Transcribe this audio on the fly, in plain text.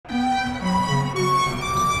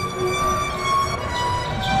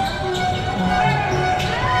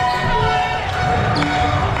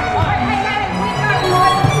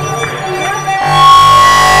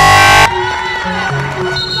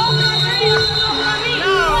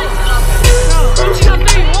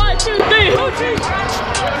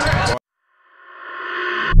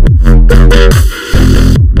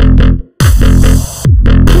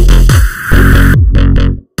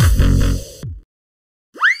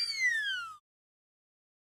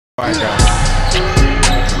Boy, I got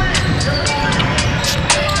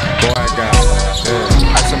Boy, I got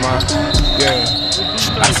yeah. Ice in my, yeah.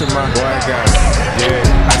 Ice in my, boy, I got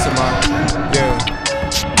yeah. Ice in my, yeah.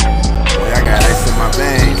 Boy, I got ice in my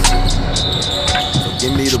veins. So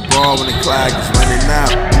give me the ball when the clock is running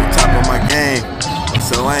out. On top of my game.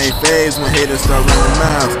 So I ain't phased when haters start running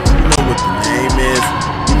mouths. You know what the name is.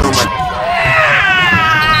 You know my.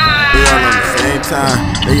 They all on the same time.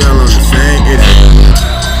 They all on the same issue.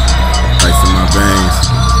 Ice in my veins.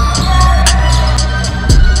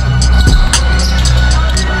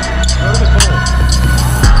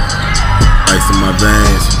 Ice in my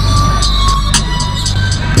veins.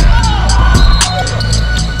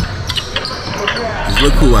 Just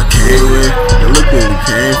look who I came with, and look where we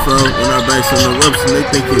came from. When our backs on the ropes and they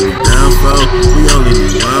thinking we down for, we only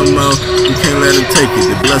need one more. We can't let them take it.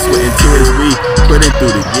 The blood, sweat, and tears we put it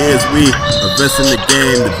through the years. We are best in the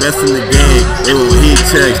game, the best in the game. They will heat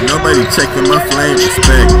checks, nobody checking my flame.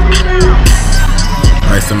 Respect.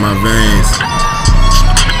 Ice in my veins.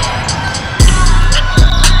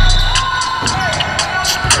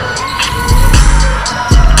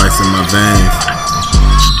 Ice in my veins.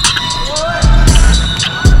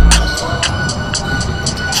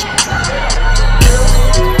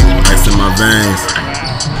 Ice in my veins.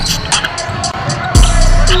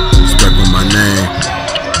 Stuck on my name.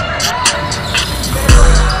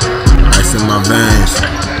 Ice in my veins.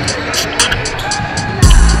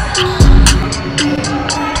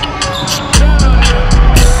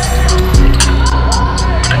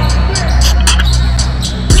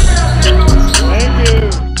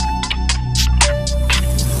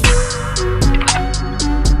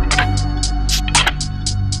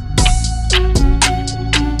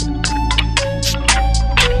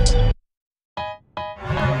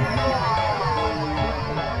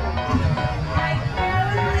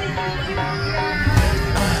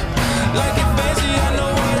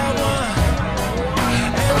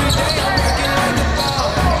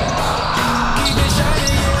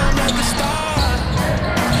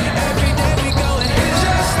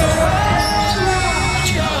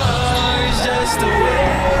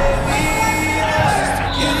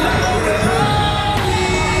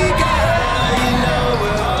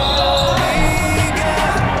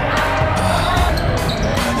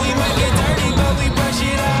 We make it dirty, but we brush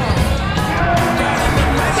it off. Riding the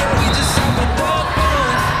night, yeah, we just up and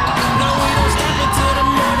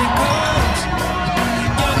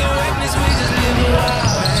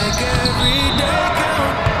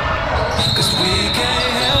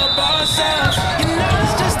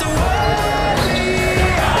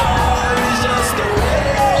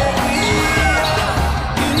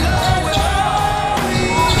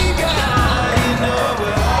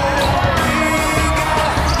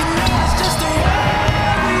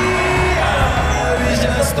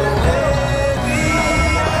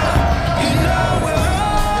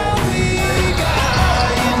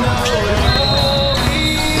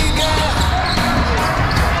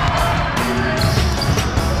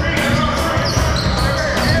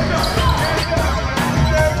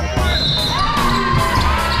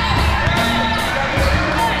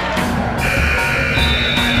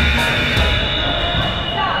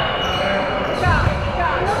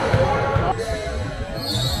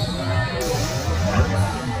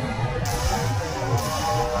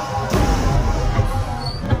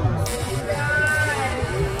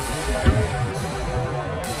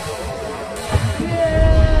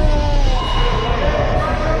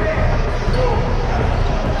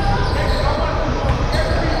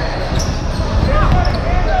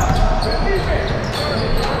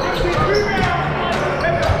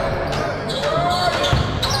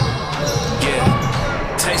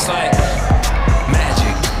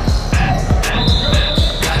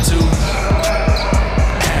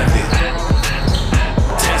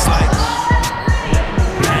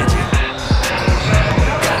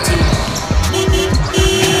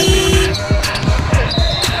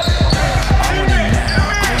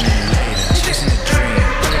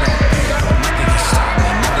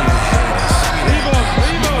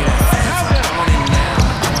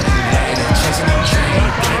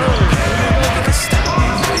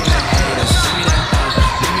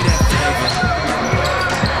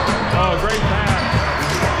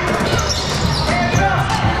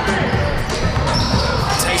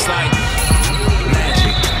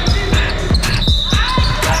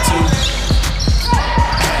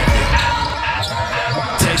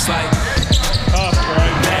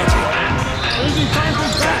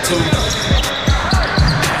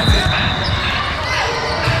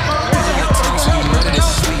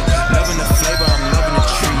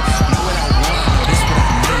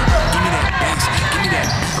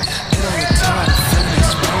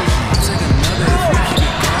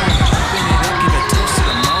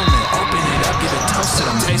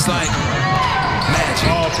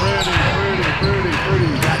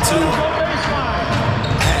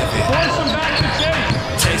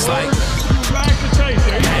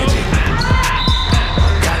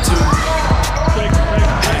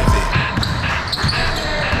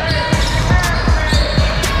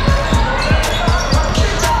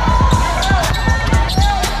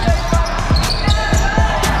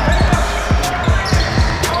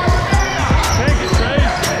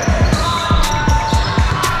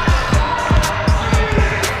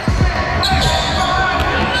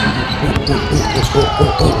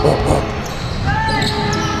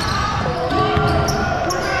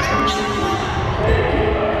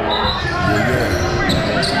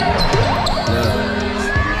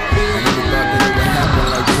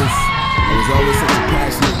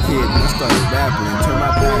started rapping and turned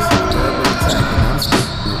my passion into urban attack. And I'm still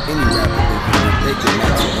any rapper thinking they can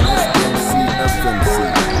match it. And that's MC up from the sea.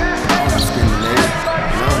 I don't discriminate.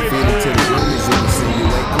 And I don't feed into the rumors you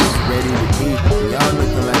insinuate. I'm just ready to eat. And y'all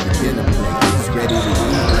looking like a dinner plate. I'm just ready to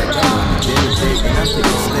eat like I'm on a dinner date. And I'm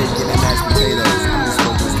picking steak and then mashed potatoes. I'm just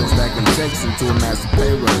focused on stacking checks into a massive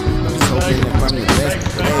payroll. I'm just hoping if I'm the best,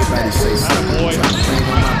 but everybody say something. Trying to rain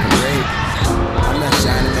on my parade. I'm not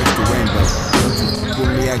shining next to rainbow. Don't you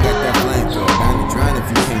with me, I got that flamethrower. Down to drown if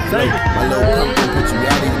you can't float. My little pump can put you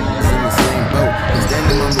out of here in the same boat. Cause then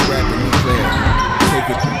the mumble rapping me clear. Take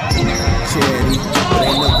it, charity, but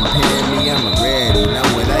ain't no comparing me, I'm a rarity. Now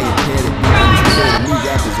when I compare to people, it's clear to me,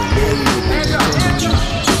 rappers are really what they pretend to be.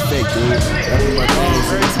 It's fake, dude. Rapping my things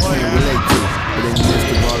that you can't relate to. But in the midst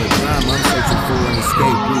of all the drama, I'm searching for an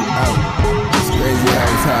escape route out. It's crazy how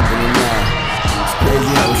it's happening now. It's crazy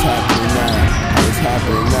how it's happening now. How it's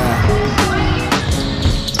happening now.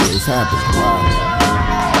 It's happening, wow.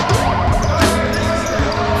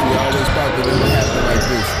 She always thought that it would happen like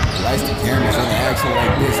this. Lights, the cameras, and the action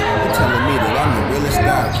like this. They're telling me that I'm the realest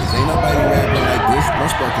style. Cause ain't nobody rapping like this. No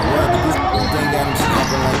spoken word, but this thing got them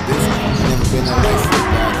snapping like this. I've never been a light sleep,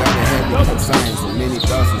 but I got a head with some science. With many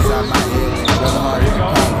thoughts inside my head. Brother hard in the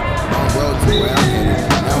pilot. Long road to where I'm headed.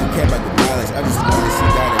 I don't care about the mileage. I just want to see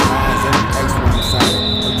dotted lines and X when I'm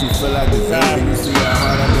signing. Don't you feel like the thing when you see how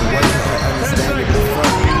hard I've been working to understand it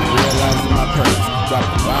before? Realizing my purpose. Drop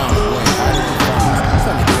the bomb, boy, how did you find this? I'm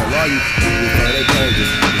trying to kill all you before they purges.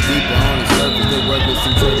 The deeper on the surface, they work us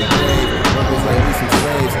until the grave. Workers like we some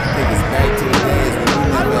slaves. Take us back to the days when we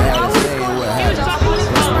never had a say in what happened.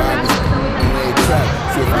 That's why I just laid trap.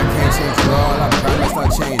 See if I can't change it all, I promise I'll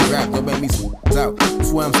change rap. Don't make me out.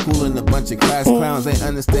 That's why I'm schooling a bunch of class clowns. Ain't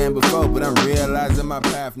understand before, but I'm realizing my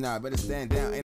path now. Better stand down.